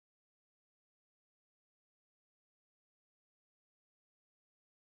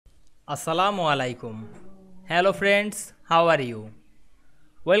Assalamu Walaikum. Hello friends, how are you?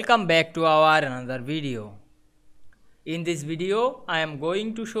 Welcome back to our another video. In this video, I am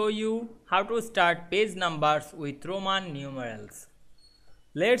going to show you how to start page numbers with Roman numerals.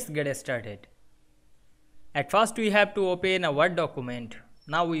 Let's get started. At first we have to open a Word document.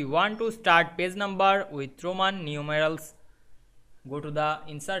 Now we want to start page number with Roman numerals. Go to the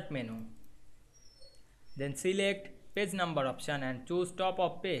Insert menu. Then select page number option and choose top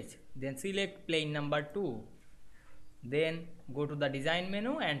of page. Then select plain number 2. Then go to the design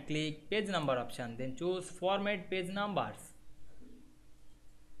menu and click page number option. Then choose format page numbers.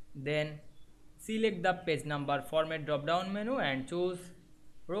 Then select the page number format drop down menu and choose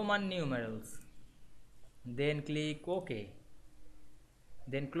Roman numerals. Then click OK.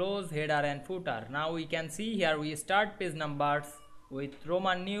 Then close header and footer. Now we can see here we start page numbers with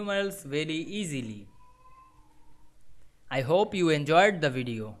Roman numerals very easily. I hope you enjoyed the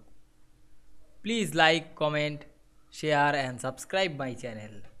video. Please like, comment, share and subscribe my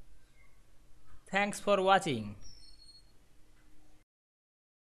channel. Thanks for watching.